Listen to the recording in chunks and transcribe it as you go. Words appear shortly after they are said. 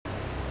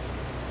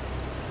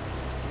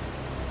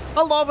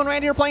Hello, and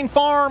right here playing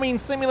Farming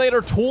Simulator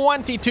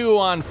 22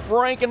 on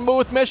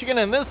Frankenmuth, Michigan,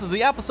 and this is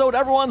the episode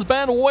everyone's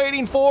been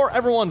waiting for,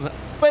 everyone's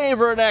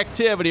favorite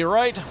activity,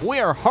 right? We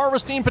are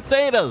harvesting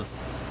potatoes.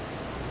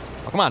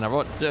 Oh, come on,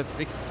 everyone.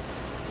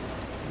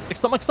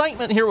 Some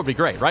excitement here would be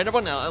great, right?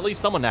 Everyone, at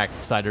least someone act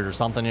excited or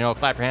something, you know,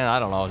 clap your hand, I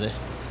don't know.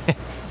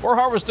 We're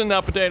harvesting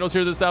potatoes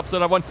here this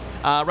episode, everyone.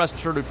 Rest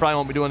assured, we probably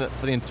won't be doing it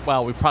for the,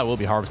 well, we probably will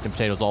be harvesting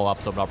potatoes all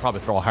episode, but I'll probably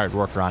throw a hard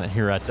worker on it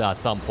here at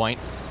some point.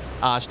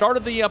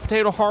 Started the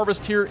potato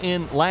harvest here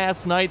in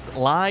last night's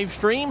live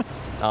stream.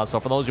 So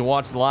for those who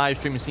watched the live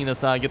stream, you've seen us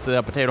get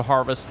the potato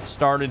harvest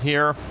started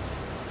here.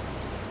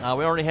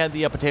 We already had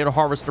the potato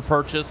harvester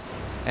purchased,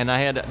 and I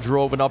had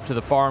drove it up to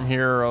the farm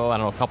here, I don't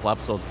know, a couple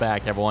episodes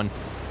back, everyone.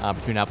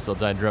 Between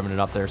episodes, I had driven it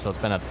up there, so it's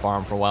been at the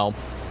farm for a while.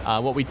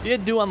 What we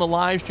did do on the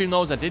live stream,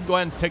 though, is I did go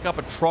ahead and pick up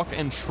a truck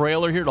and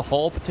trailer here to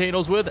haul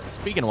potatoes with.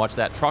 Speaking of which,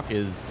 that truck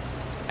is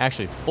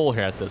actually full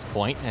here at this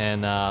point,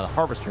 and the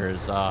harvester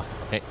is,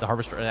 okay, the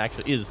harvester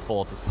actually is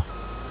full at this point.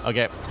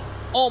 Okay,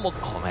 almost,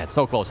 oh man,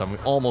 so close. We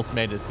almost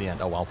made it to the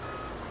end. Oh well.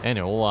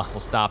 Anyway, we'll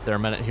stop there a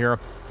minute here.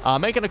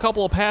 Making a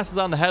couple of passes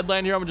on the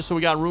headland here, just so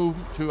we got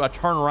room to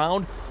turn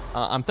around.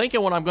 I'm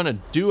thinking what I'm going to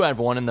do,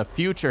 everyone, in the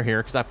future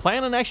here, because I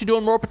plan on actually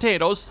doing more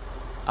potatoes.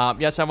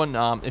 Yes,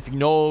 everyone, if you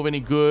know of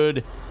any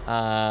good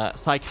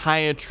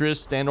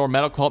psychiatrist and or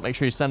medical help, make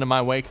sure you send them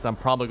my way, because I'm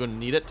probably going to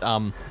need it.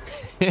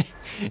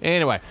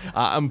 Anyway,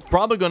 I'm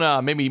probably going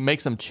to maybe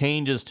make some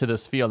changes to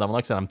this field.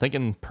 Like I said, I'm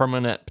thinking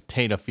permanent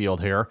potato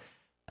field here.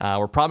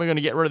 We're probably going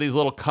to get rid of these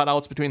little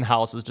cutouts between the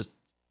houses. Just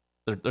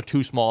they're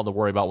too small to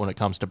worry about when it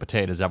comes to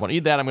potatoes, everyone.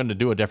 Either that, I'm going to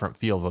do a different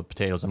field of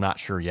potatoes. I'm not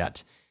sure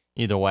yet.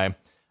 Either way.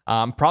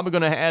 I'm probably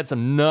going to add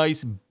some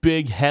nice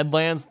big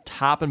headlands,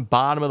 top and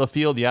bottom of the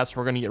field. Yes,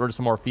 we're going to get rid of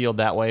some more field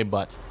that way,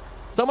 but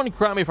someone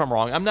correct me if I'm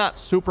wrong. I'm not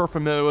super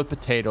familiar with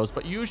potatoes,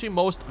 but usually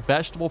most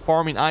vegetable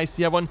farming I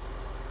see, everyone,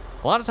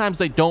 a lot of times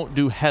they don't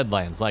do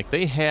headlands. Like,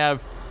 they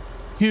have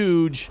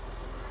huge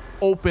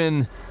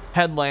open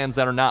headlands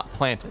that are not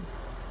planted.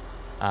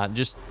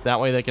 Just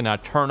that way they can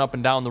turn up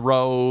and down the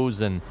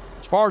rows, and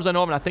as far as I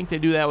know, I think they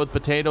do that with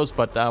potatoes,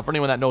 but for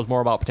anyone that knows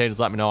more about potatoes,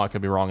 let me know. I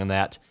could be wrong on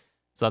that.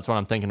 So that's what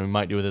I'm thinking we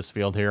might do with this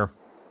field here.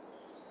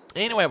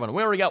 Anyway,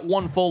 we already got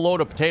one full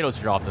load of potatoes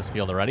here off this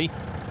field already.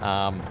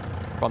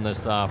 From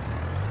this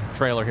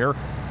trailer here.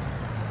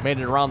 Made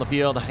it around the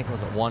field, I think it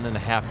was at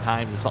 1.5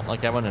 times or something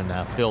like that one,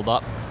 and filled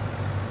up.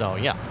 So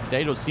yeah,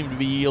 potatoes seem to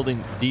be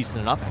yielding decent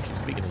enough. Actually,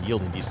 speaking of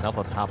yielding decent enough,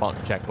 let's hop out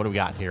and check. What do we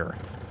got here?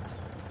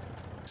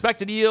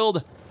 Expected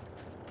yield,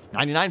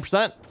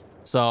 99%.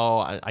 So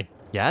I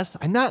guess,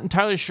 I'm not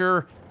entirely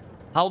sure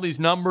how these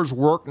numbers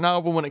work now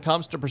when it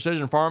comes to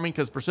precision farming,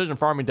 because precision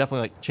farming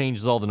definitely like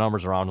changes all the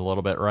numbers around a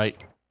little bit, right?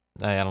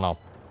 I don't know.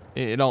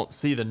 You don't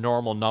see the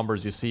normal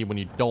numbers you see when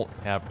you don't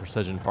have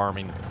precision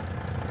farming.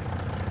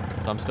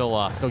 So I'm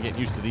still getting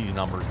used to these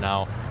numbers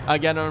now.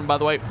 Again, and by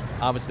the way,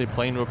 obviously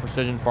playing with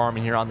precision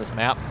farming here on this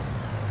map.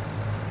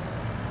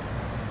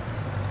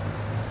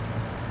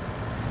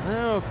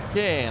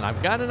 Okay, and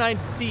I've got an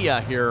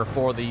idea here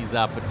for these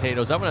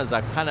potatoes. As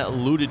I've kind of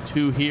alluded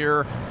to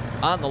here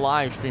on the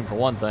live stream for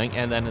one thing,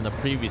 and then in the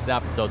previous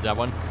episodes,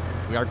 everyone,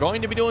 we are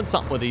going to be doing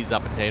something with these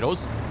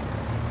potatoes.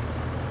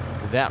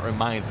 That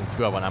reminds me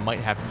too, everyone, I might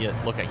have to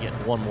look at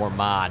getting one more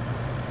mod.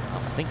 I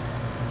think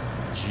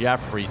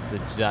Jeffrey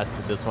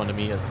suggested this one to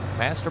me as the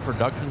faster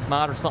productions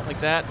mod or something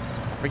like that.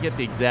 I forget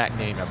the exact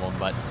name, everyone,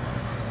 but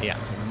yeah,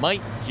 so you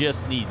might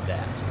just need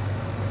that.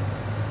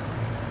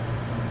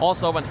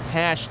 Also, an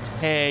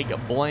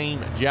hashtag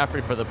blame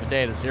Jeffrey for the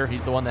potatoes here.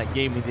 He's the one that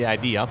gave me the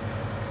idea.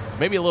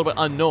 Maybe a little bit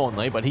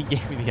unknowingly, but he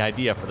gave me the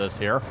idea for this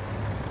here.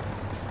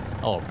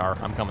 Oh, car,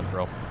 I'm coming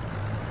through.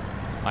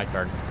 My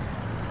turn.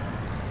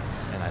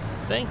 And I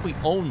think we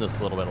own this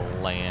little bit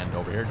of land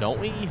over here, don't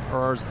we?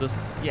 Or is this...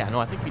 Yeah, no,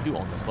 I think we do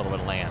own this little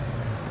bit of land.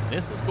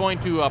 This is going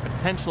to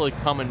potentially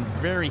come in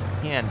very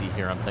handy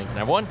here, I'm thinking,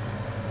 everyone.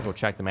 I'll go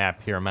check the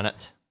map here a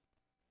minute.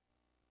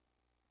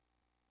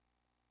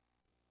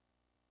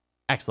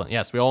 Excellent.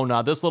 Yes, we own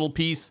this little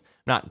piece.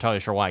 Not entirely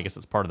sure why. I guess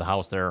it's part of the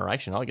house there. Or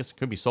actually, no, I guess it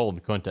could be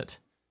sold, couldn't it?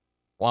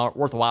 Well,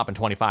 worth a whopping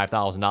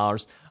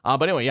 $25,000.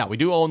 But anyway, yeah, we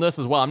do own this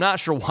as well. I'm not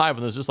sure why,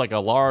 but there's just like a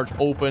large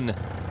open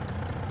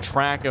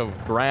track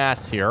of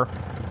grass here.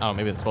 I don't know,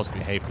 maybe it's supposed to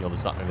be a hayfield or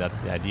something. Maybe that's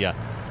the idea.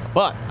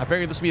 But I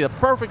figured this would be the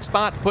perfect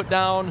spot to put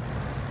down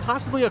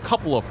possibly a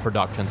couple of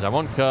productions,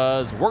 everyone,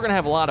 because we're going to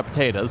have a lot of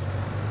potatoes.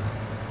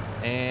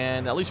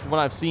 And at least from what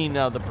I've seen,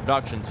 the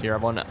productions here,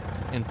 everyone,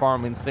 in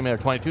Farming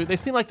Simulator 22, they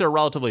seem like they're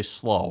relatively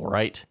slow,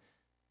 right?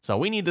 So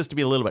we need this to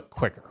be a little bit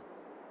quicker,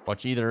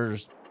 which either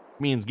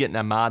means getting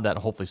a mod that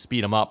hopefully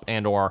speed them up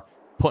and or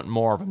putting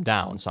more of them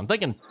down. So I'm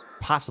thinking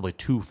possibly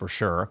 2 for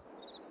sure.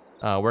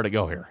 Where'd it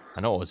go here?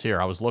 I know it was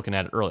here. I was looking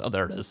at it earlier. Oh,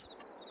 there it is.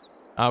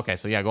 Okay,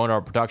 so yeah, going to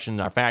our production,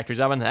 our factories,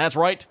 Evan. That's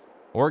right.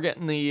 We're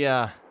getting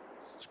the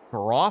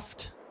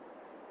Scroft.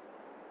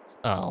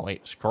 Oh,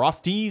 wait.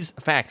 Scrofty's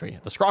factory.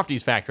 The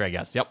Scrofty's factory, I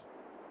guess. Yep.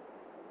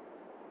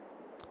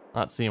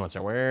 Let's see what's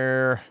there.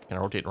 Where can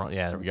I rotate around?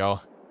 Yeah, there we go.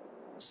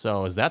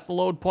 So is that the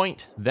load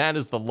point? That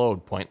is the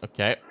load point.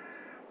 Okay.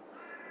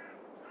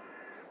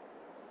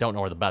 don't know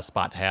where the best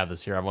spot to have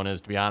this here, everyone, is,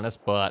 to be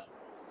honest, but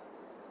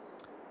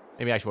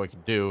maybe actually what we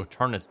could do,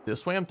 turn it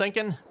this way, I'm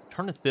thinking.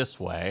 Turn it this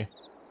way.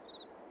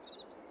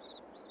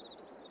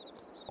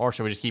 Or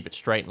should we just keep it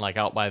straight and like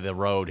out by the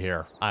road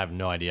here? I have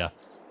no idea.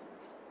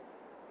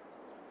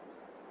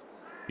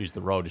 Use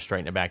the road to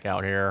straighten it back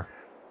out here.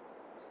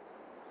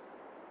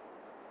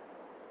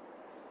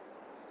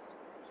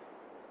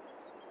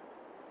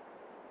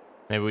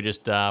 Maybe we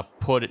just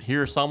put it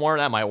here somewhere.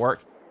 That might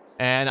work.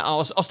 And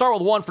I'll start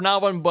with one for now,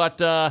 but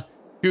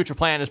future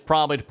plan is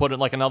probably to put it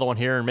like another one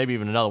here and maybe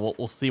even another.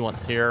 We'll see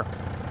once here.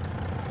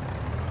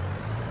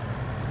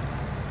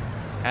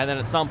 And then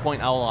at some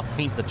point, I'll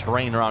paint the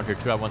terrain around here,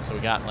 too, everyone, so we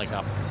got, like,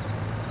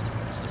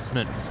 just a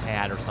cement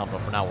pad or something.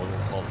 For now,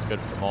 well, it's good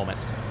for the moment.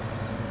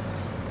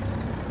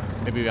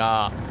 Maybe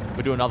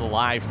we do another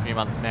live stream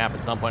on this map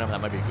at some point.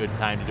 That might be a good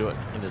time to do it.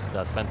 You can just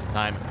spend some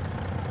time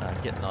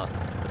getting the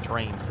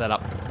terrain set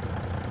up.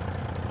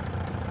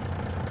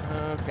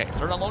 Okay,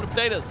 start unloading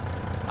potatoes.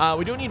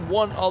 We do need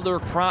one other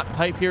crop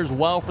type here as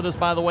well for this,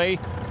 by the way.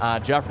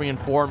 Jeffrey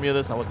informed me of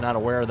this. I was not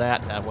aware of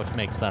that, which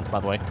makes sense, by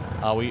the way.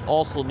 We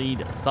also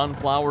need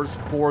sunflowers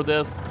for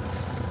this.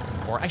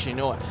 Or actually, you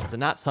know what? Is it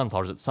not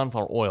sunflowers? It's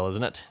sunflower oil,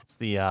 isn't it? It's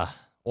the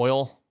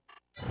oil.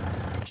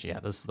 Actually, yeah,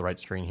 this is the right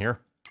screen here.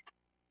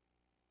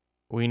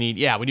 We need,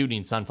 yeah, we do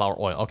need sunflower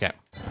oil. Okay.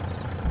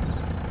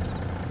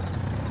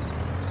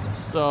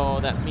 So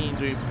that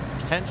means we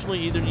potentially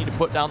either need to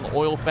put down the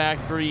oil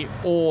factory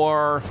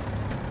or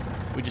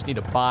we just need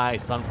to buy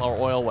sunflower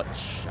oil,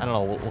 which, I don't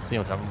know, we'll see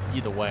what's happening.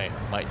 Either way,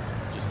 might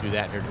just do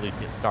that here to at least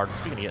get started.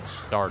 Speaking of get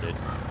started,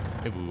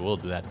 maybe we will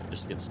do that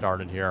just to get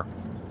started here.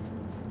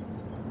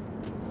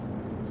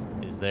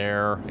 Is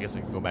there, I guess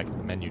I can go back to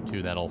the menu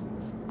too, that'll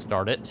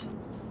start it.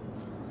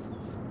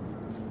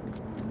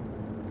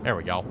 There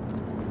we go.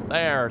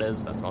 There it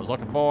is, that's what I was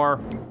looking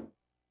for.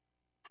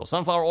 So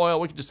sunflower oil,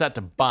 we can just set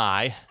to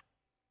buy.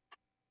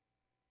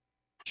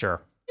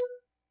 Sure.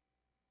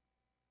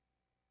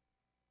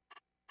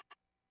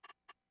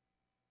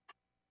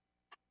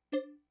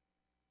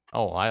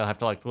 Oh, I'll have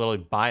to, like, literally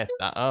buy it.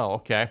 Oh,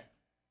 okay.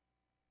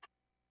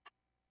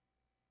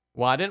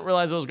 Well, I didn't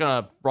realize it was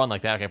going to run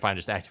like that. Okay, fine,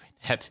 just activate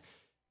that.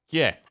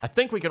 Yeah, I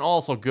think we can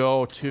also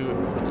go to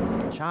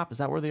the shop. Is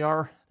that where they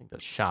are? I think the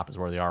shop is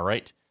where they are,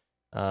 right?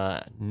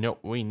 No,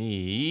 we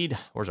need...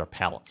 Where's our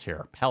pallets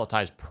here?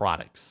 Palletized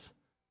products.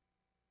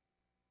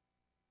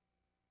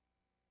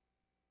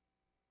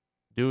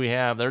 Do we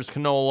have... There's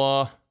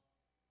canola.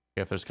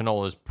 If there's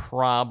canola, there's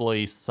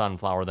probably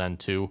sunflower then,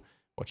 too.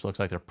 Which looks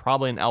like they're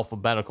probably in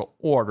alphabetical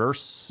order,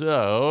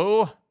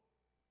 so...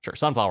 Sure,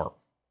 sunflower.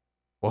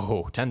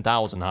 Whoa,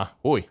 10,000, huh?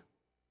 Oy.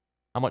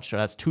 How much?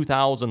 That's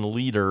 2,000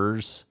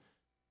 liters. So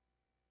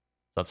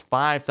that's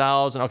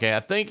 5,000. Okay, I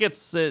think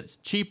it's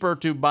cheaper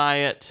to buy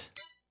it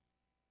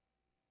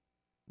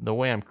the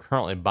way I'm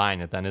currently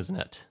buying it then, isn't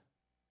it?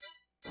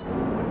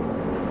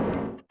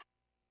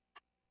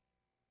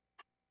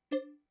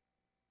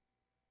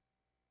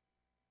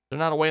 There's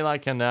not a way I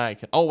can...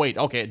 Oh, wait.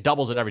 Okay, it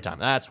doubles it every time.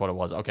 That's what it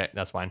was. Okay,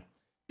 that's fine.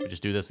 We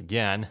just do this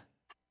again.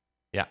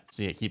 Yeah,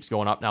 see, it keeps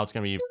going up. Now it's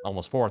going to be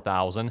almost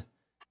 4,000. If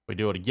we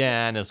do it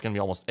again, it's going to be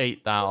almost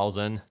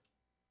 8,000.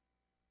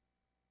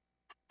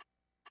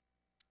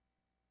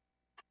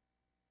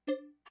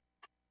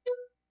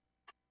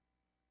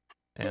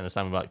 And this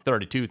time about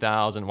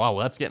 32,000. Wow,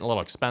 well, that's getting a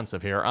little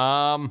expensive here.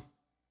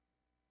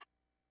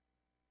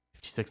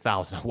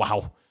 56,000.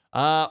 Wow.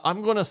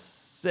 I'm going to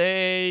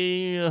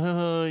say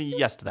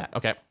yes to that.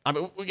 Okay. I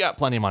mean, we got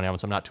plenty of money on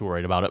it, so I'm not too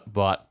worried about it,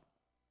 but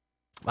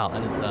wow,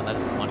 that is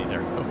some money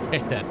there. Okay,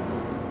 then.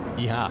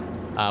 Yeah.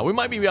 We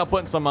might be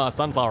putting some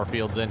sunflower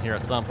fields in here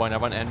at some point,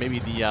 everyone, and maybe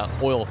the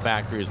oil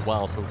factory as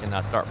well, so we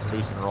can start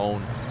producing our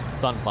own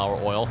sunflower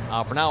oil.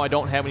 For now, I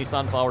don't have any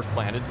sunflowers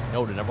planted.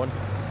 Noted, everyone.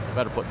 I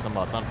better put some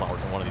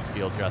sunflowers in one of these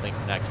fields here, I think,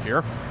 next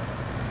year.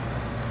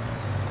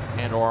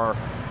 And or,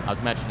 I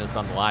was mentioning this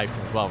on the live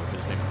stream as well, we could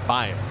just maybe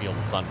buy a field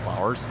of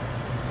sunflowers.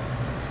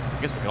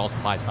 I guess we could also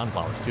buy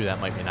sunflowers too,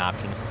 that might be an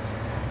option.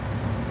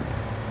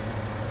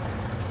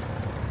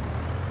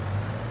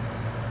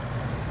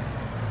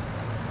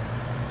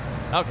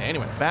 Okay,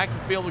 anyway, back to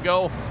the field we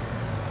go.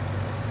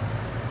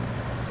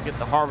 Get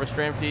the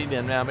harvester emptied,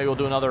 and maybe we'll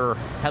do another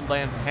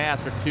headland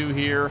pass or two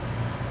here,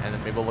 and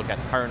then maybe we'll look at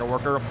hiring a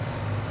worker.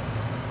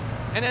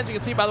 And as you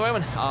can see, by the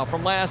way,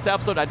 from last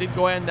episode, I did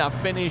go ahead and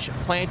finish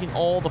planting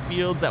all the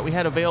fields that we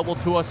had available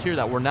to us here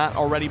that were not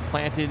already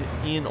planted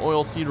in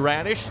oilseed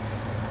radish.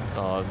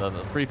 So the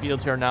 3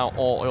 fields here are now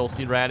all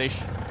oilseed radish.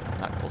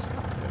 Not close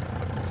enough.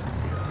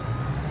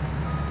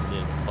 A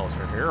little bit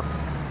closer here.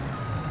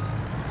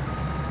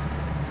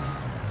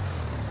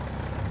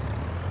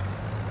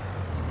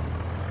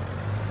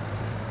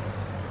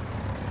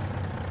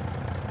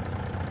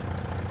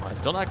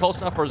 Still not close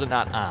enough, or is it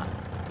not on?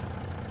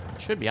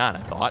 It should be on,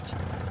 I thought.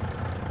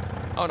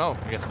 Oh, no,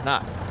 I guess it's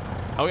not.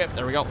 Oh, yep,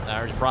 there we go.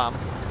 There's your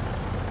problem.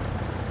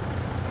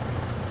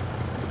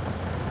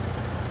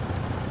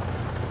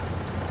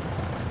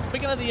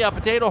 Speaking of the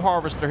potato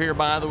harvester here,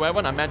 by the way,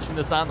 when I mentioned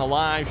this on the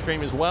live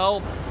stream as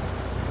well,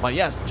 But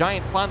yes,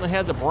 Giants finally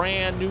has a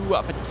brand new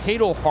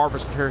potato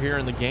harvester here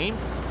in the game.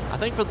 I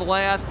think for the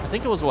last, I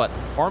think it was what,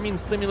 Farming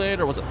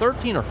Simulator, was it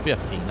 13 or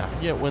 15? I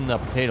forget when the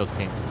potatoes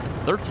came.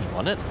 13,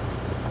 wasn't it?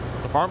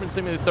 The Farming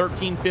Simulator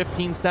 13,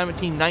 15,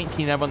 17,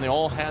 19, everyone, they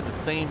all had the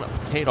same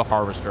potato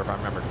harvester, if I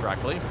remember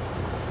correctly.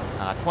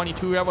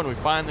 22, everyone, we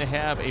finally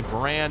have a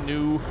brand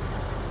new,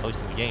 at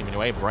least in the game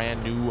anyway,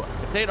 brand new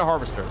potato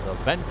harvester, the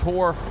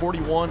Ventor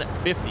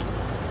 4150.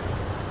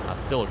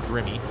 Still a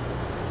Grimmy.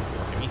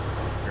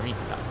 Grimmy,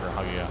 not sure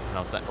how you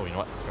pronounce that. Oh, you know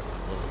what? It's a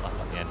little bit left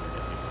on the end.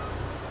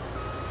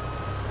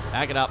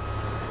 Back it up.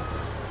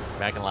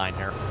 Back in line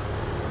here.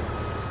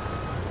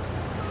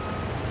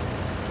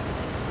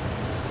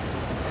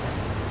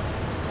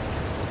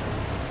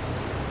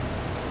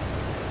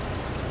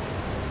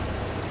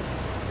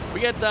 We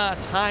get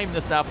time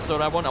this episode.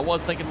 I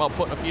was thinking about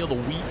putting a field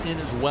of wheat in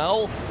as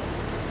well.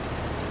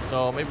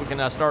 So maybe we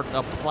can start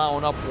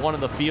plowing up one of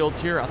the fields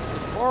here.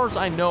 As far as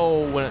I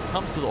know, when it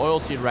comes to the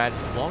oilseed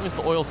radish, as long as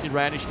the oilseed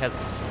radish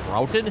hasn't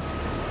sprouted, I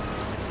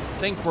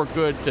think we're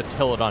good to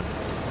till it under.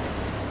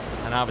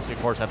 And obviously,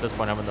 of course, at this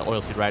point, I mean, the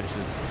oilseed radish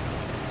is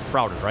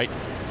sprouted, right?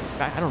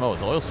 I don't know.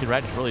 The oilseed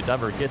radish really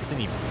never gets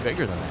any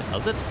bigger than that,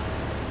 does it?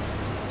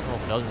 I don't know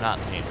if it does or not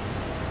in the game.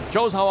 It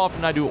shows how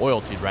often I do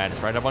oilseed radish,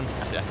 right, everyone?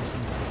 I just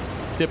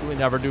typically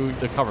never do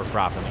the cover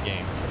crop in the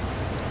game.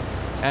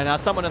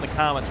 And someone in the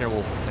comments here,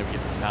 we'll maybe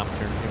get to the comments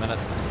here in a few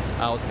minutes,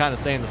 was kind of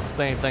saying the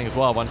same thing as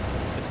well. When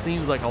it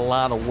seems like a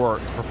lot of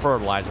work for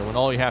fertilizer, when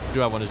all you have to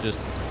do, everyone, is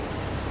just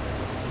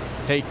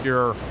take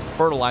your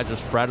fertilizer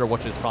spreader,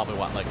 which is probably,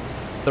 what, like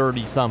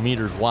 30-some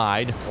meters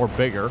wide or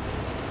bigger,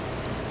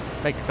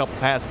 make a couple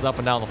passes up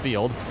and down the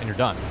field, and you're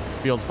done.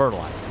 The field's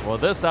fertilized. Well,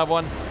 this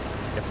one,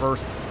 you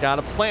first got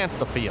to plant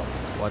the field,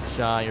 which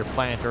your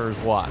planter is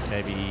what?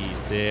 Maybe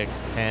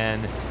 6,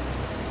 10,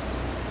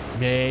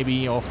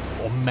 maybe a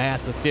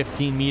massive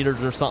 15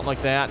 meters or something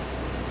like that.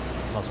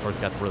 Unless, of course,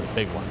 you got the really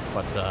big ones.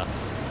 But,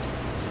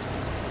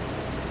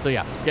 so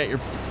yeah, get your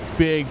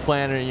big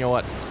planter, you know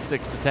what,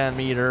 6 to 10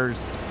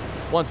 meters.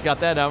 Once you got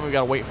that done, we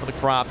got to wait for the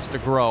crops to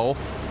grow.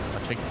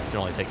 Which should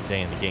only take a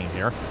day in the game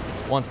here.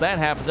 Once that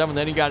happens,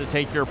 then you got to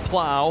take your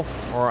plow,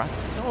 or I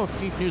don't know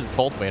if you can use a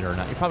cultivator or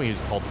not. You probably use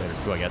a cultivator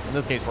too, I guess. In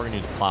this case, we're going to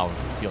use a plow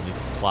because the field needs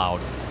to be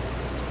plowed.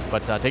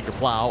 But take your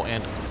plow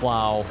and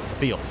plow the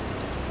field,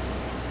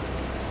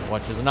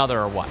 which is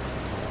another, what,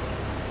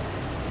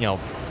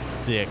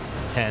 6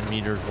 to 10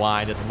 meters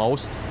wide at the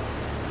most.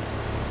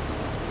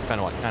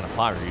 Depending on what kind of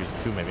plow you're using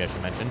too, maybe I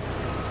should mention.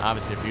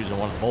 Obviously, if you're using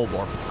one of the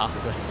moldboard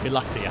plows, good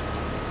luck to you.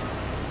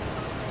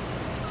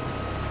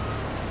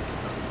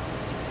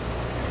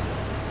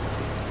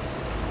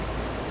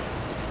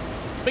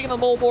 Speaking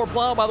of the moldboard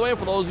plow, by the way,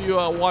 for those of you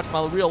who watch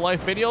my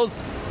real-life videos,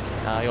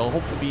 you'll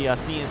hopefully be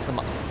seeing some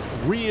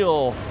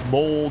real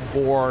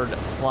moldboard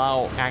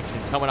plow action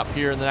coming up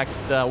here in the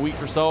next week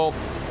or so.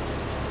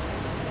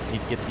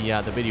 Need to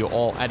get the video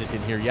all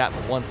edited here yet,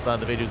 but once the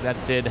video's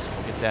edited,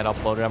 we'll get that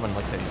uploaded. And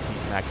like I said, you see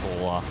some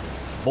actual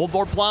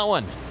moldboard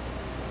plowing.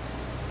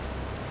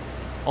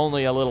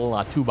 Only a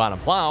little two-bottom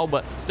plow,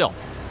 but still,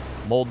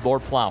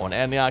 moldboard plowing.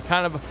 And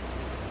kind of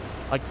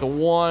like the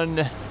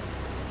one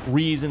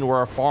reason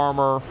where a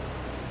farmer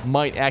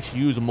might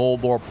actually use a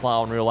moldboard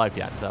plow in real life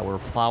yet. We're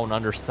plowing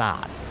under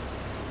sod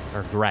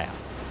or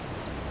grass.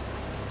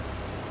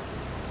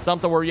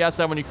 Something where, yes,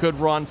 Evan, you could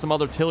run some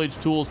other tillage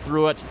tools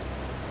through it,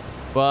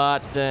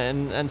 but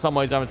in some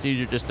ways, it's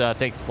easier just to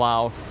take the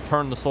plow,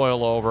 turn the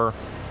soil over,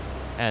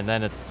 and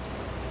then it's,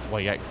 well,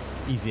 you got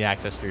easy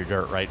access to your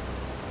dirt, right?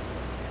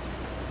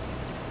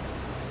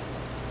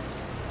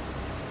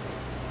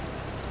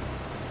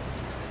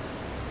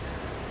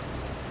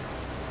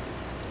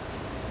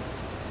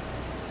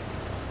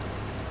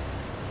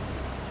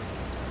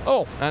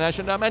 Oh, and I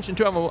should mention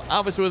too,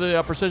 obviously with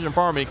the precision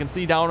farming, you can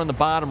see down on the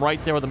bottom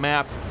right there with the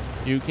map,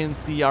 you can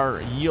see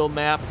our yield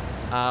map.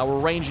 We're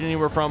ranging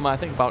anywhere from, I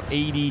think, about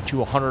 80 to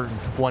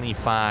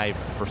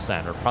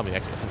 125%, or probably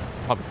actually, it's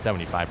probably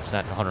 75%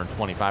 to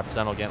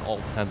 125%. Again, all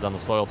depends on the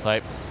soil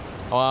type.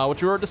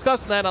 Which we were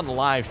discussing that on the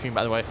live stream,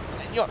 by the way.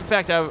 In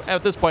fact,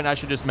 at this point, I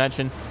should just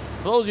mention,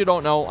 for those of you who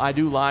don't know, I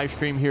do live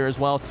stream here as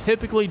well.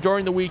 Typically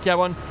during the week,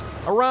 everyone,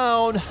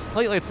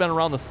 lately it's been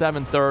around the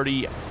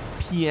 7:30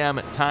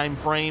 p.m. time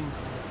frame.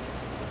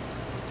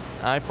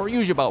 For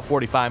usually about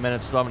 45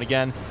 minutes. So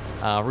again,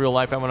 real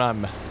life,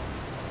 I'm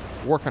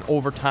working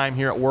overtime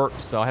here at work,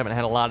 so I haven't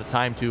had a lot of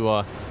time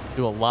to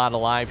do a lot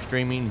of live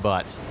streaming,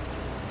 but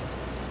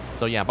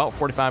so yeah, about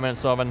 45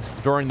 minutes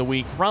during the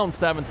week, around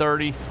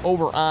 7:30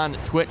 over on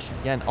Twitch.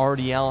 Again,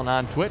 RDAllen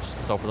on Twitch.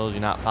 So for those of you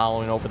not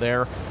following over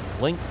there,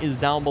 link is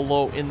down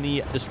below in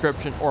the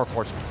description, or of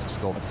course you can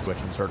just go over to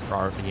Twitch and search for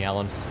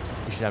RDAllen.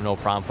 You should have no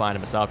problem finding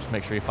myself. Just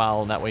make sure you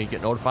follow, and that way you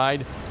get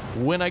notified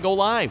when I go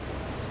live.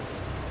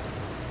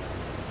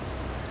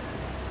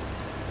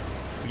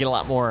 We get a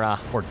lot more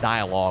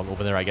dialogue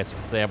over there, I guess you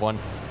could say, everyone.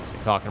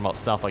 We're talking about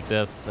stuff like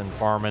this and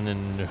farming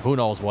and who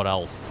knows what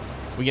else.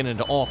 We get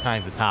into all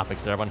kinds of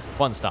topics there, everyone.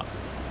 Fun stuff.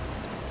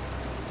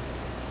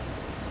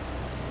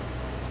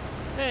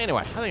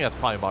 Anyway, I think that's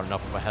probably about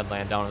enough of a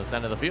headland down at this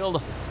end of the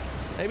field.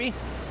 Maybe?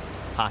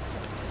 Possibly.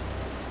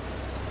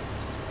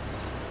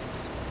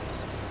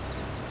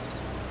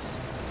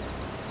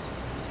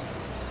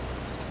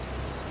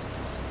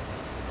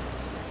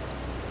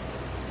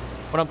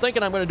 What I'm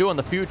thinking I'm going to do in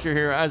the future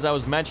here, as I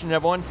was mentioning,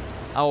 everyone,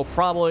 I will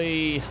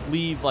probably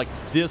leave like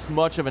this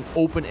much of an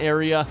open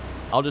area.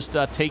 I'll just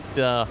take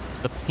the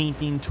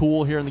painting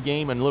tool here in the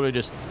game and literally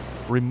just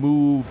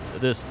remove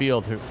this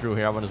field through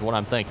here, everyone, is what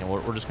I'm thinking.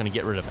 We're just going to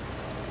get rid of it.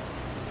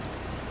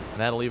 And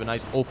that'll leave a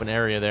nice open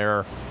area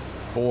there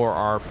for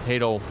our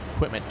potato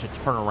equipment to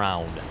turn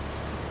around.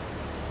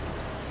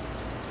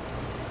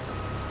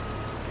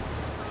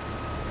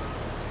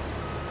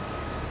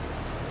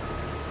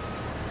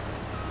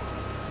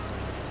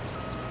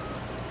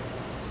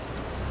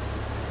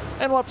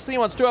 And we'll have to see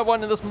once too,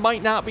 everyone, and this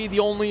might not be the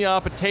only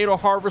potato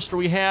harvester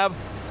we have.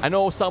 I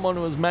know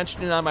someone was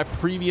mentioning on my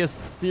previous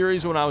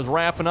series when I was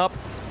wrapping up,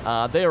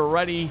 they were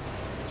ready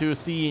to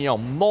see,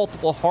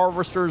 multiple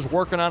harvesters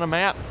working on a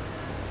map.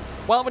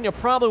 Well, then you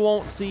probably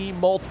won't see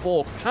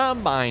multiple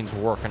combines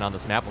working on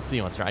this map. We'll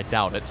see once here. I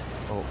doubt it.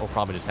 We'll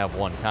probably just have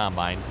one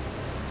combine.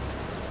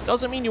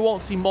 Doesn't mean you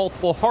won't see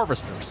multiple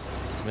harvesters.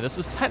 I mean, this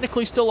is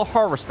technically still a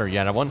harvester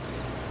yet, everyone.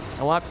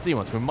 And we'll have to see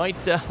once. We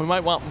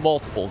might want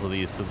multiples of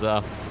these because,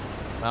 well,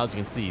 as you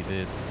can see,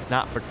 it's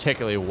not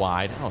particularly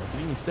wide. Oh, is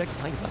it even 6? I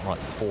think it's not more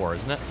like 4,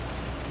 isn't it?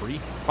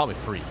 3? Probably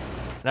 3.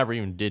 Never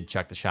even did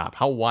check the shop.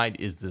 How wide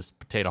is this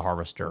potato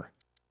harvester?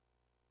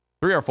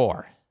 3 or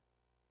 4?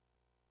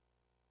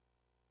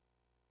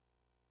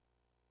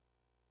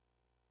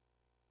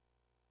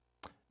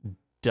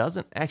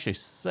 Doesn't actually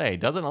say,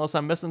 does it? Unless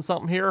I'm missing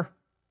something here.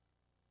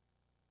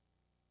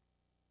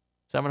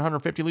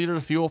 750 liters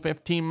of fuel,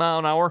 15 mile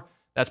an hour.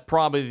 That's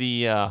probably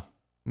the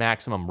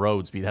maximum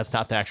road speed. That's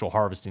not the actual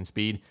harvesting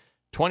speed.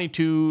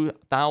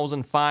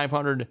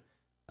 22,500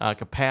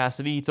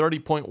 capacity,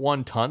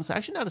 30.1 tons.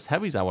 Actually, not as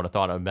heavy as I would have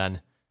thought it would have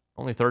been.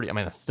 Only 30. I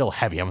mean, that's still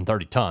heavy. I mean,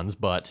 30 tons,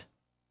 but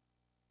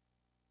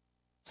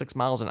 6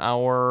 miles an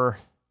hour.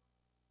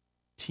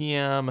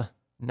 TM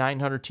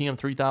 900, TM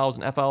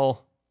 3000, FL.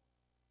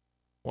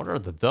 What are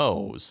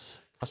those?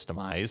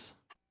 Customize.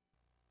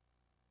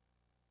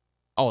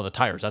 Oh, the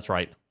tires. That's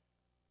right.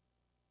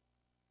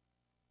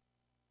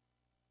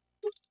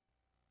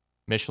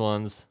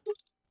 Michelin's.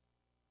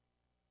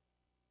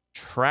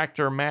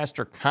 Tractor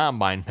Master,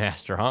 Combine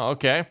Master, huh?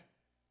 Okay.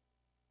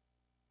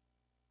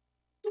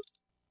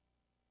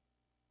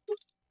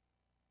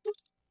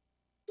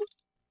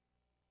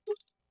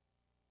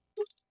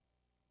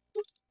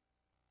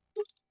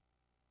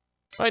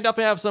 I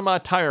definitely have some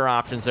tire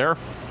options there.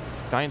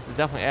 Giants has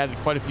definitely added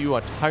quite a few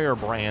tire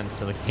brands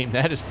to the game,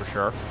 that is for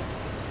sure.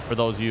 For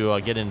those of you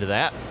get into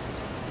that.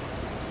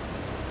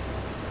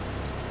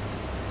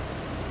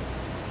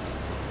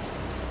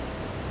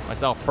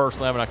 Myself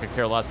personally, I could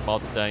care less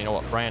about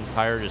what brand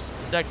tire. Just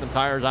stick some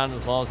tires on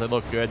as long as they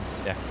look good.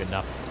 Yeah, good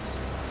enough.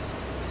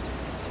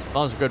 As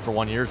long as they're good for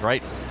 1 year,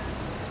 right?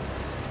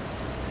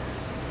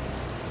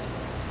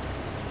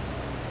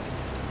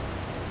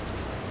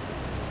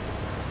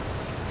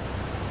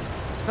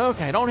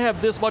 Okay, I don't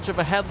have this much of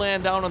a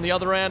headland down on the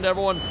other end,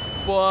 everyone,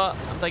 but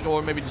I'm thinking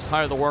we'll maybe just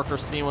hire the worker,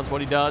 see once what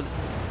he does.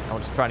 I'll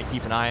just try to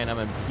keep an eye on him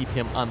and keep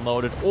him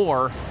unloaded,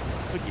 or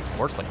could keep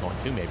horse plate going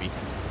too, maybe.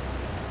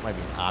 Might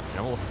be an option.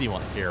 And we'll see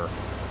once here.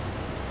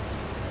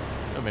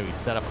 Maybe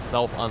set up a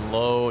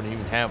self-unload and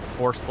even have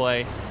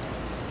horseplay.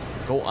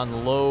 Go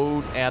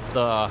unload at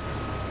the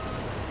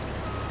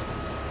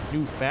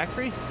new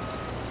factory.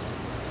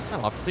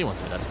 I'll have to see once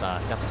here. That's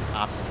definitely an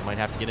option we might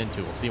have to get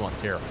into. We'll see once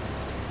here.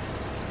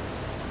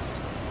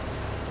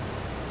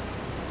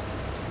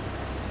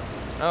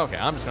 Okay,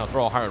 I'm just going to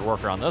throw a hired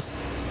worker on this.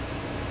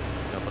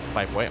 Gonna put the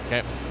pipe away.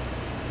 Okay.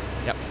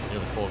 Yep,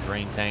 nearly full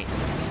grain tank.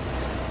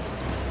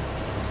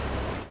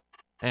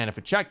 And if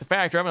we check the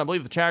factory, I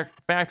believe the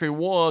factory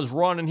was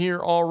running here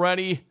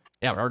already.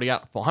 Yeah, we already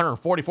got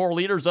 144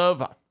 liters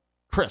of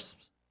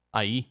crisps,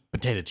 i.e.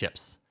 potato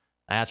chips.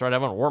 That's right,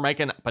 everyone. We're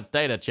making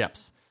potato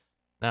chips.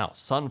 Now,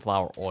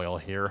 sunflower oil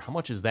here. How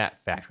much is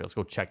that factory? Let's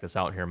go check this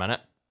out here a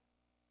minute.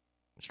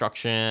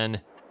 Construction,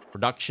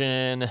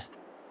 production.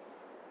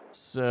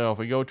 So if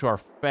we go to our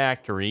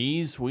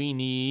factories, we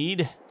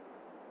need...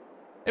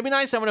 It'd be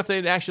nice having if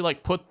they'd actually,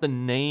 put the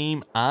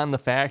name on the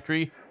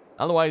factory.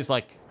 Otherwise,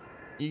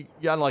 you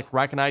gotta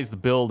recognize the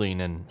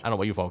building, and I don't know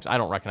about you folks, I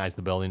don't recognize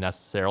the building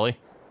necessarily.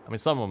 I mean,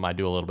 some of them I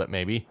do a little bit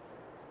maybe.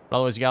 But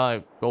otherwise, you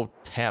gotta go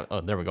tab.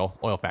 Oh, there we go.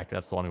 Oil factory,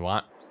 that's the one we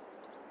want.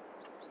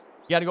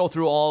 You gotta go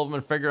through all of them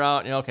and figure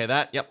out, okay,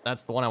 yep,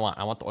 that's the one I want.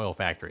 I want the oil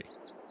factory.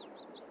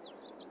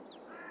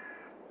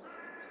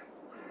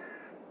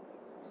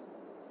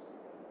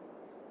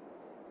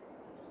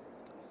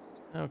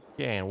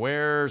 Okay, and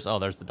where's... Oh,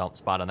 there's the dump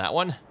spot on that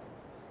one.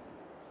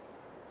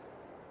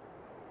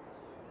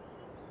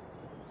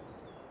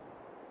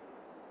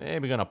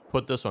 Maybe gonna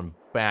put this one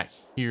back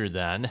here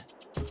then.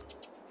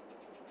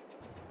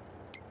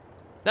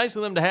 Nice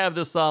of them to have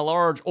this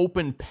large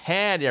open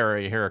pad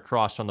area here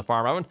across from the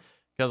farm,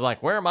 because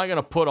where am I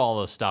gonna put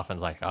all this stuff?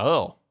 And it's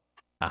oh,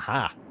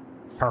 Aha.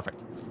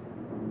 Perfect.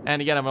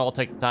 And again, I'm going to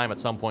take the time at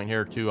some point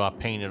here to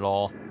paint it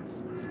all.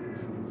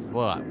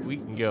 But we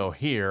can go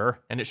here.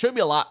 And it should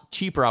be a lot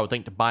cheaper, I would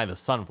think, to buy the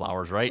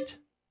sunflowers, right?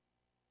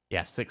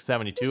 Yeah,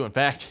 $6.72. In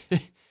fact,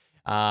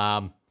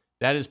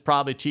 that is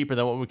probably cheaper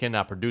than what we can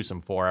produce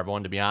them for,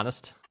 everyone, to be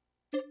honest.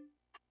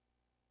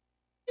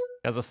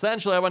 Because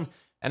essentially, everyone,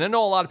 and I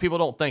know a lot of people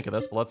don't think of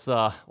this, but let's,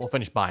 we'll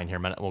finish buying here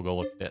in a minute. We'll go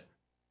look at it.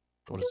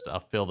 We'll just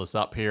fill this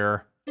up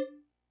here.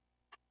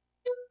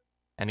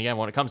 And again,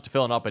 when it comes to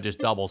filling up, it just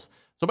doubles.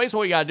 So basically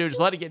what you got to do is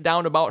just let it get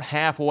down to about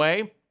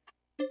halfway.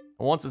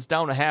 And once it's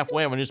down to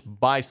halfway, I'm going to just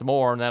buy some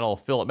more, and that'll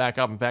fill it back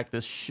up. In fact,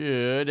 this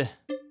should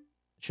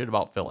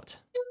about fill it.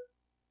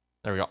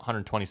 There we go,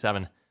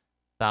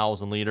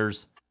 127,000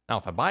 liters. Now,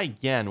 if I buy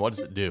again, what does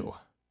it do?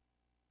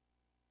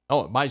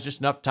 Oh, it buys just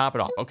enough to top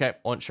it off. Okay,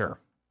 wasn't sure.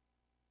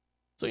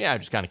 So yeah,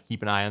 just kind of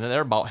keep an eye on it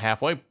there. About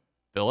halfway,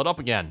 fill it up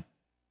again.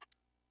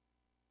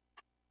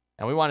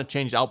 And we want to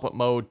change the output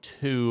mode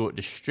to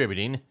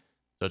distributing.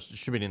 So it's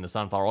distributing the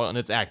sunflower oil, and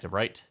it's active,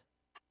 right?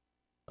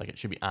 Like it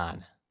should be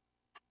on.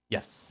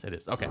 Yes, it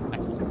is. Okay,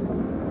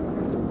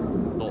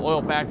 excellent. The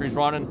oil factory's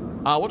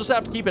running. We'll just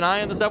have to keep an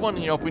eye on this, everyone.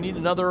 You know, if we need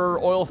another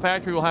oil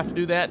factory, we'll have to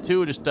do that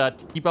too. Just to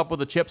keep up with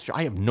the chips.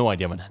 I have no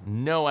idea, man.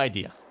 No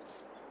idea.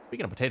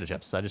 Speaking of potato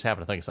chips, I just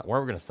happened to think of something. Where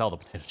are we going to sell the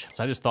potato chips?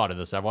 I just thought of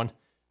this, everyone.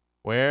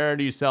 Where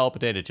do you sell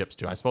potato chips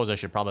to? I suppose I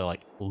should probably,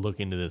 like, look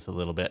into this a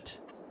little bit.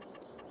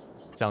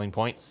 Selling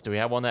points. Do we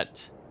have one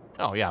that...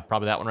 Oh, yeah,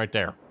 probably that one right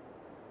there.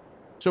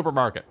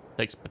 Supermarket.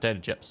 Takes potato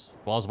chips.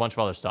 As well as a bunch of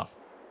other stuff.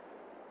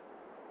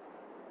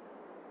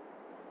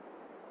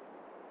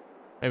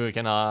 Maybe we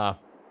can,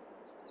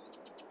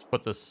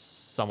 put this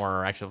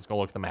somewhere. Actually, let's go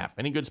look at the map.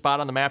 Any good spot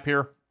on the map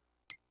here?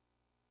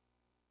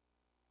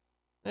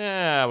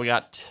 Yeah, we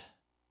got...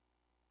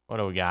 What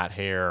do we got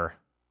here?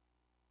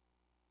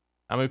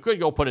 I mean, we could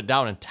go put it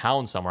down in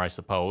town somewhere, I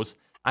suppose.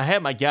 I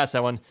have my guess,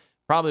 Ewan.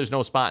 Probably there's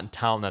no spot in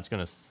town that's going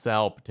to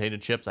sell potato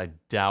chips. I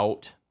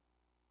doubt.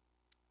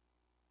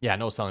 Yeah,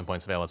 no selling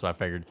points available. That's what I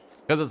figured.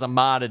 Because it's a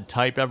modded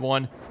type,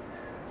 everyone.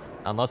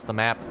 Unless the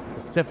map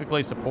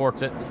specifically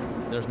supports it,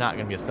 there's not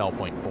going to be a sell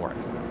point for it.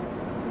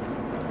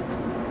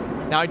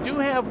 Now, I do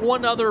have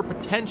one other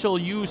potential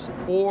use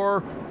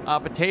for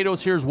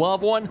potatoes here as well,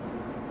 everyone.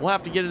 We'll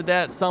have to get into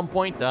that at some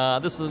point.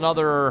 This is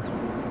another...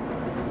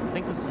 I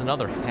think this is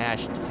another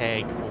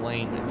hashtag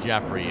blame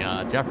Jeffrey.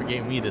 Jeffrey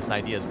gave me this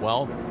idea as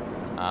well.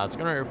 It's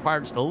going to require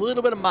just a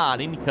little bit of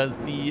modding because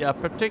the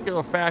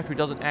particular factory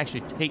doesn't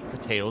actually take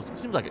potatoes. It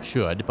seems like it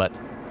should, but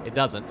it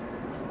doesn't. So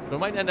we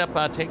might end up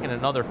taking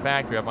another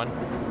factory, everyone.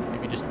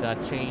 Maybe just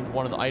change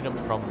one of the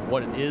items from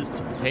what it is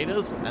to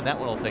potatoes, and that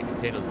one will take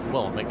potatoes as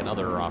well and make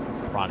another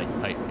product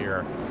type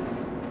here.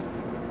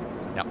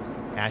 Yep.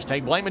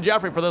 Hashtag blaming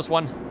Jeffrey for this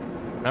one.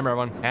 Remember,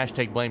 everyone,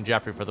 hashtag blame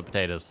Jeffrey for the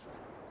potatoes.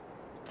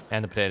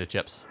 And the potato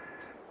chips.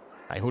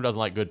 Hey, who doesn't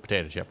like good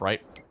potato chip,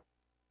 right?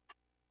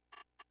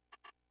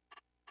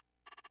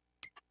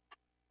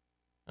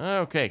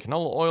 Okay,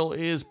 canola oil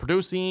is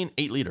producing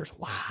 8 liters.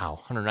 Wow,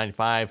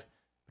 195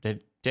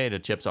 potato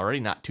chips already.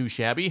 Not too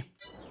shabby.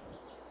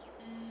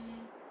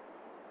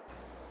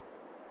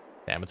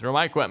 Damn it through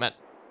my equipment.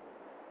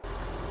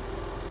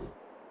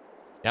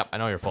 Yep, I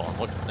know you're full.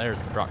 Look, there's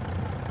the truck.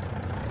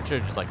 I should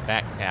have just like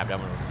back tabbed.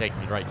 I'm going to take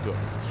me right to it.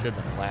 This should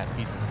have been the last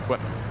piece of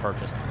equipment we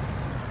purchased.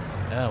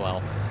 Oh,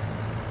 well.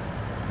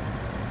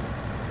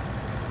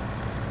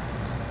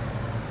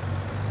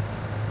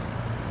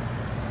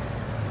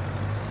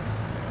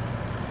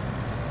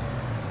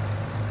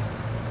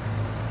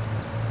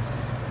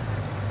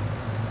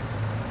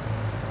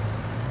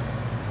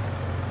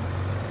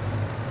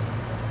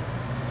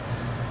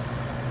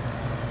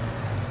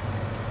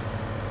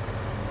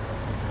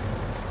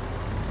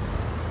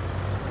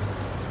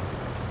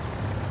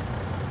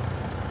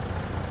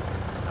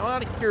 Now,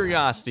 out of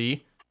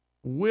curiosity,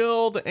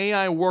 will the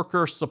AI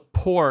worker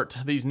support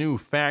these new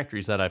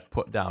factories that I've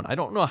put down? I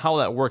don't know how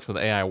that works with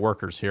AI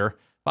workers here.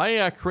 If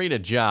I create a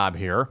job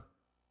here,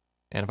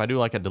 and if I do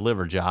like a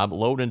deliver job,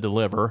 load and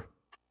deliver.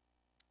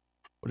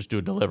 We'll just do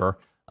a deliver.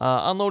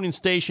 Unloading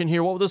station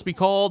here, what will this be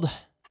called?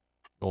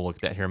 We'll look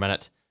at that here in a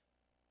minute.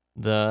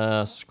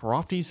 The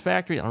Scrofty's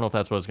factory? I don't know if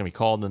that's what it's going to be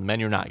called in the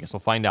menu or not. I guess we'll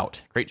find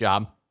out. Great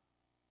job.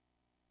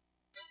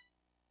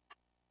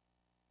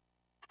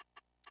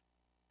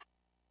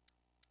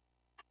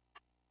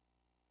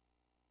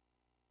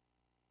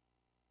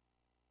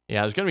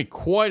 Yeah, there's going to be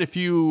quite a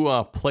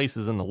few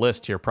places in the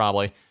list here,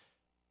 probably.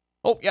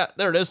 Oh, yeah,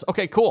 there it is.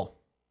 Okay, cool.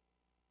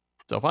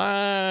 So if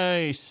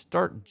I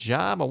start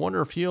job, I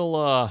wonder if he'll...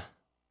 Oh,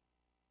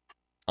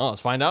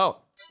 let's find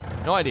out.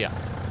 No idea.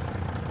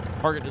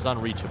 Target is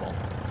unreachable.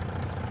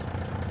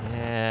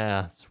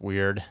 Yeah, that's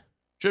weird.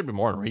 Should be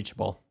more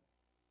unreachable.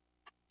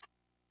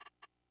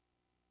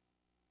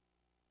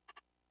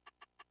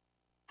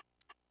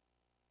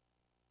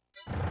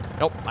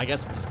 Nope, I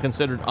guess it's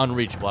considered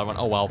unreachable. I went,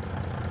 oh, well.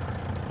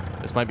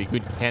 This might be a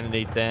good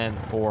candidate then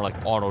for like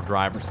auto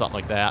drive or something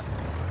like that.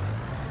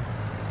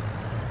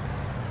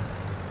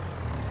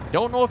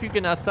 Don't know if you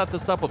can set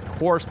this up with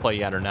course play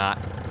yet or not.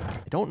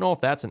 I don't know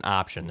if that's an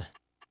option.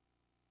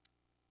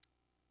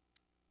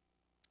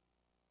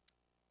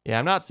 Yeah,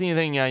 I'm not seeing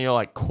anything, you know,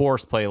 like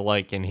course play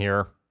like in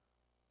here.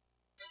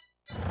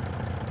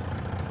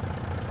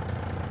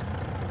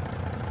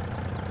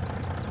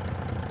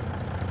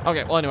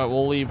 Okay, well, anyway,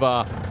 we'll leave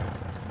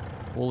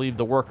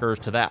the workers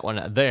to that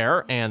one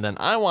there, and then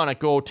I want to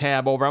go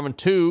tab over on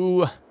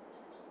to,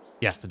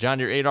 yes, the John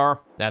Deere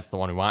 8R. That's the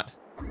one we want.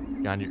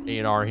 John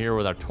Deere 8R here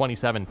with our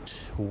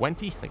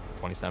 2720. I think it's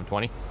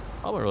 2720.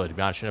 Probably really, to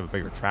be honest, should have a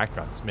bigger tractor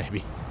on this,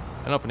 maybe.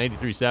 I don't know if an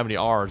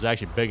 8370R is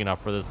actually big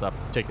enough for this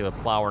particular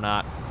plow or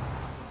not.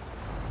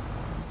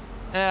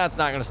 It's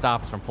not going to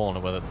stop us from pulling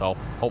it with it, though.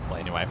 Hopefully,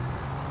 anyway.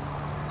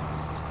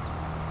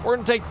 We're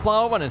going to take the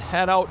plow one and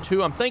head out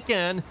to, I'm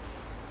thinking,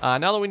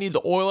 now that we need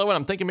the oil one,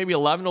 I'm thinking maybe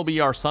 11 will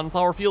be our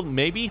sunflower field,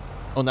 maybe.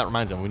 Oh, and that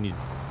reminds me, we need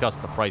to discuss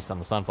the price on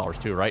the sunflowers,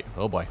 too, right?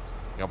 Oh, boy.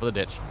 Go for the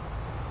ditch.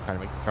 Trying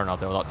to make the turn out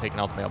there without taking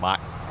out the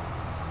mailbox.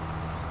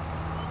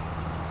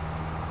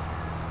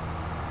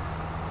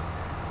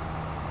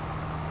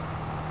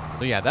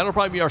 So yeah, that'll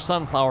probably be our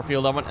sunflower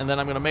field of it, and then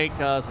I'm going to make,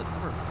 is it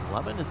number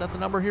 11? Is that the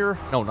number here?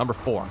 No, number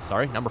 4, I'm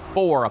sorry. Number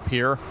 4 up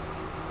here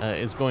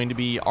is going to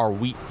be our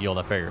wheat field,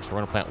 I figure. So we're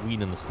going to plant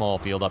wheat in the small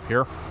field up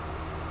here.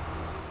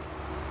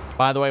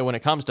 By the way, when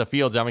it comes to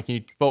fields, I mean, can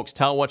you folks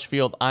tell which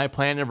field I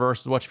planted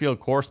versus which field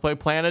Courseplay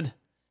planted?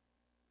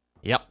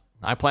 Yep,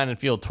 I planted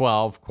field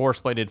 12.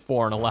 Courseplay did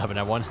 4 and 11,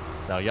 everyone.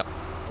 So, yep,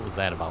 what was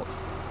that about?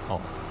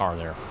 Oh, car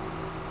there.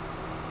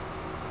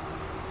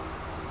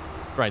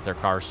 Right there,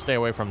 cars. Stay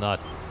away from the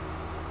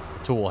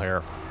tool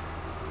here.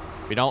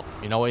 If you don't,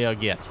 you know what you'll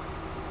get.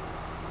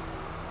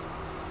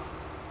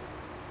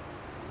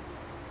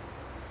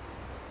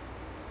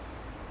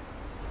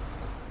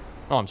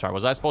 Oh, I'm sorry.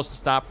 Was I supposed to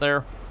stop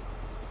there?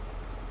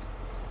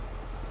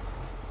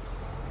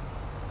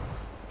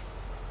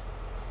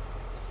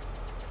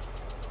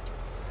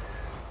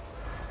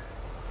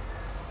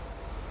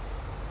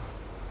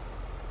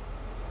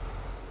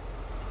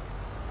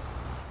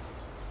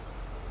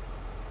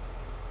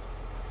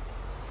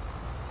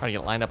 Try to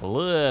get lined up a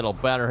little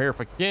better here if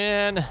I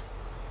can.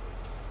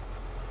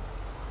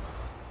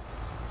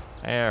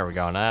 There we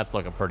go. Now that's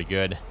looking pretty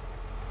good.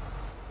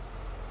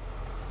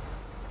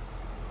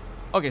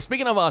 Okay,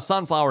 speaking of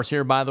sunflowers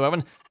here, by the way,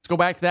 let's go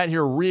back to that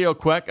here real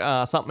quick.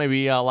 Something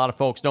maybe a lot of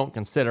folks don't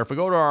consider. If we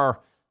go to our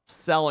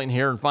selling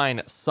here and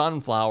find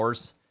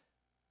sunflowers.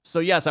 So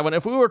yes,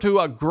 if we were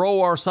to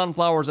grow our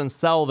sunflowers and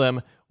sell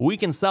them, we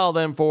can sell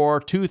them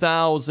for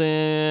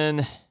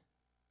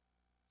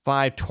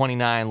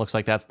 $2,529. Looks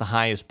like that's the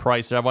highest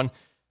price, everyone.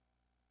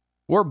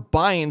 We're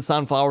buying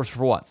sunflowers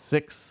for what?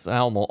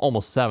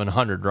 Almost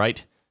 700,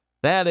 right?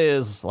 That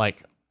is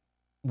like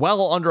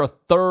well under a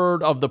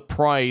third of the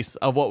price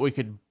of what we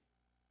could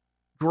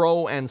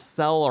grow and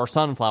sell our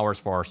sunflowers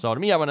for. So to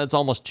me, it's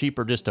almost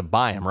cheaper just to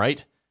buy them,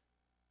 right?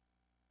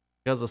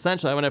 Because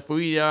essentially, if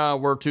we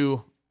were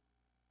to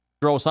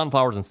grow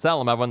sunflowers and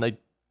sell them,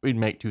 we'd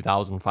make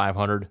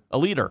 $2,500 a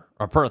liter,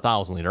 or per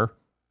 1,000 liter.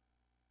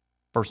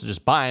 Versus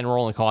just buying, we're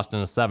only costing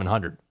us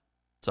 $700.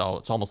 So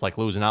it's almost like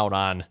losing out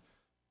on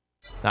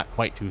not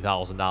quite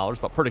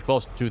 $2,000, but pretty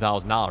close to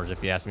 $2,000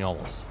 if you ask me,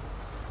 almost.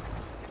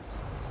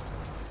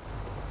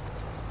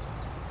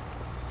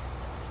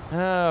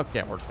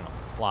 Okay, we're just going to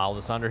plow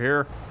this under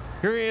here.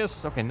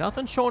 Curious. Okay,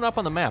 nothing showing up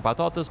on the map. I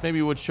thought this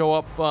maybe would show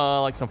up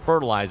like some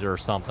fertilizer or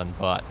something,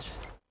 but...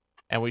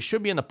 And we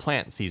should be in the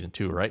plant season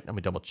too, right? Let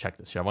me double check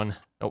this here one.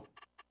 Nope.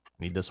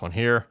 Need this one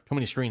here. Too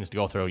many screens to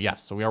go through.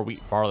 Yes, so we are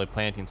wheat barley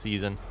planting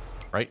season,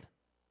 right?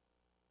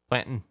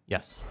 Planting,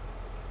 yes.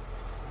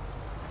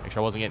 Make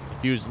sure I wasn't getting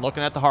confused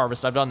looking at the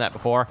harvest. I've done that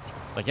before.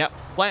 Like, yep,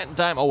 planting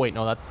time. Oh, wait,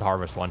 no, that's the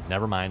harvest one.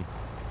 Never mind.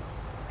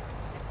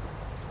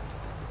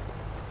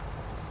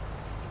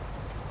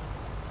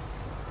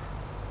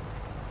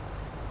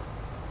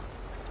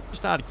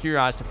 Just out of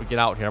curiosity if we get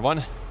out here,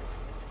 everyone.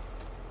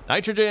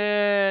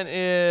 Nitrogen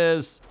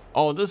is...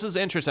 Oh, this is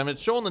interesting.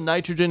 It's showing the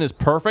nitrogen is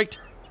perfect.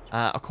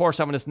 Of course,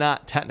 it's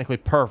not technically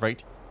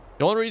perfect.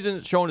 The only reason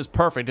it's showing is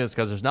perfect is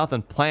because there's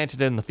nothing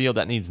planted in the field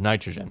that needs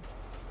nitrogen.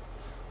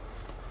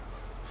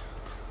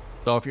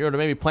 So if you were to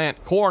maybe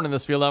plant corn in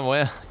this field,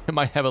 well, it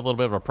might have a little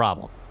bit of a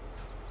problem.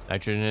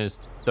 Nitrogen is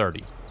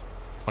 30,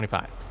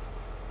 25. Well,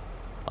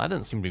 that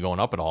doesn't seem to be going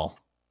up at all.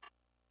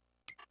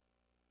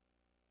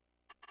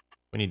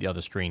 We need the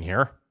other screen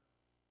here.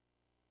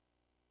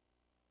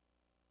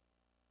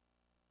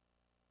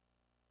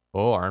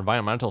 Oh, our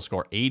environmental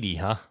score, 80,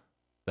 huh?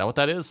 Is that what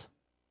that is?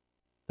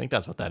 I think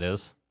that's what that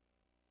is.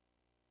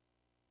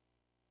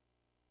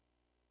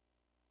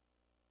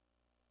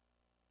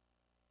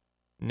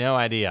 No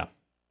idea.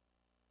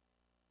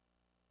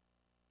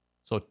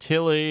 So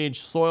tillage,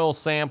 soil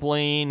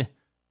sampling,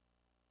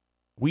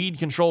 weed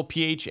control,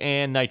 pH,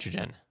 and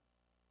nitrogen.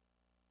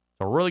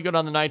 So really good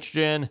on the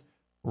nitrogen,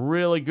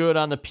 really good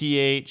on the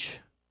pH.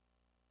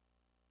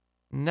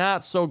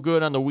 Not so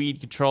good on the weed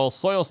control.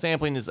 Soil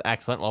sampling is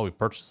excellent. Well, we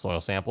purchased a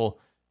soil sample.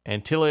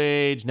 And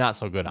tillage, not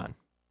so good on.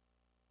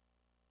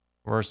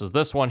 Versus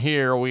this one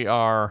here, we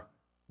are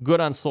good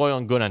on soil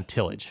and good on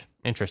tillage.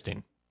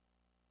 Interesting.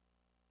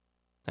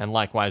 And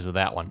likewise with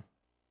that one.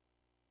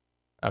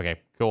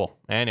 Okay, cool.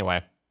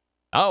 Anyway.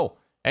 Oh,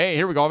 hey,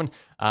 here we go, Evan.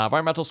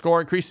 Environmental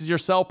score increases your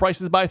sell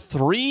prices by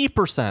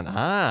 3%.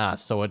 Ah,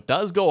 so it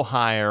does go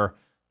higher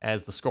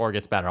as the score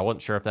gets better. I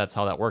wasn't sure if that's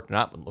how that worked or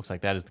not, but it looks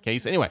like that is the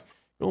case. Anyway,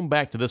 going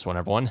back to this one,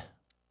 everyone.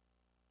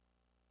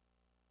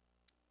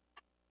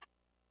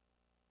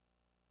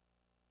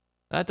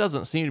 That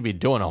doesn't seem to be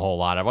doing a whole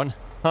lot, everyone.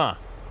 Huh.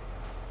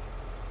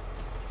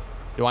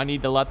 Do I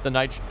need to let the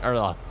nitrogen,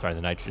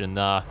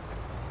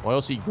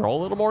 oilseed grow a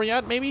little more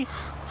yet, maybe?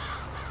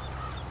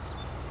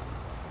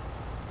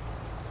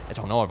 I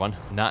don't know, everyone.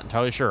 Not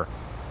entirely sure.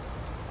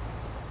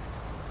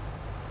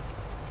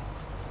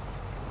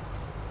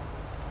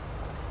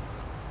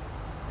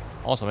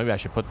 Also, maybe I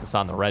should put this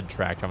on the red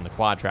tractor. The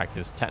quad tractor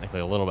is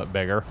technically a little bit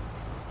bigger.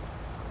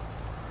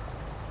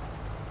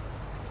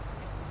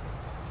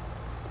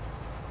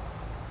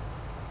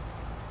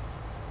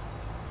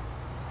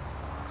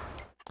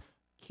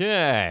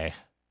 Okay.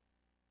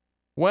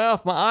 Well,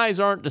 if my eyes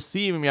aren't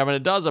deceiving me, I mean,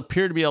 it does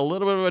appear to be a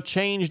little bit of a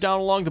change down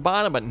along the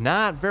bottom, but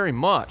not very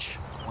much.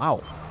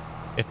 Wow.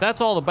 If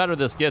that's all the better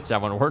this gets,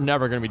 everyone, we're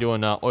never going to be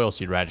doing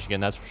oilseed radish again,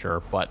 that's for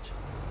sure. But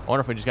I wonder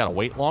if we just got to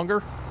wait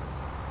longer.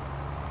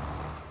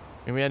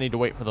 Maybe I need to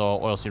wait for the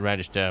oilseed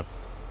radish to,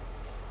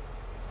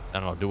 I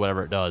don't know, do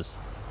whatever it does.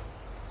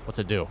 What's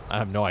it do? I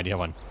have no idea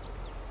when.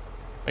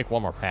 Make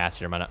one more pass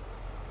here a minute.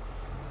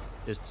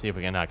 Just to see if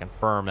we can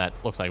confirm that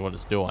looks like what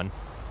it's doing.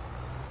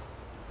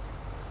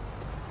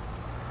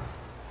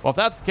 Well, if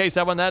that's the case,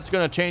 everyone, that's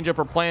going to change up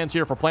our plans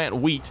here for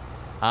planting wheat.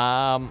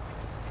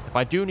 If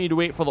I do need to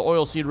wait for the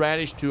oilseed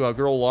radish to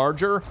grow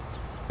larger,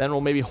 then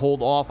we'll maybe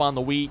hold off on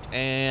the wheat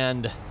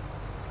and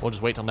we'll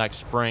just wait till next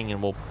spring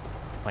and we'll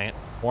plant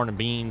corn and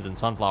beans and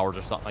sunflowers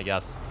or something, I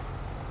guess.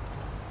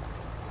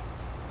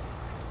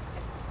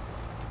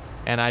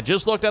 And I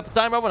just looked at the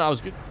time, Evan. I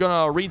was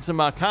going to read some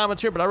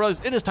comments here, but I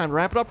realized it is time to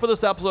wrap it up for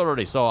this episode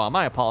already. So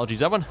my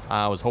apologies, Evan.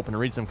 I was hoping to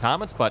read some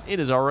comments, but it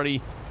is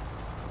already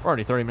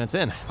 30 minutes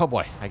in. Oh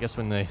boy, I guess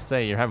when they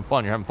say you're having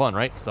fun,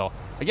 right? So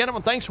again,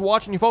 everyone, thanks for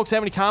watching. You folks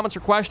have any comments or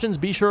questions,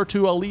 be sure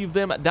to leave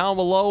them down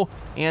below.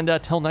 And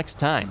till next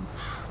time.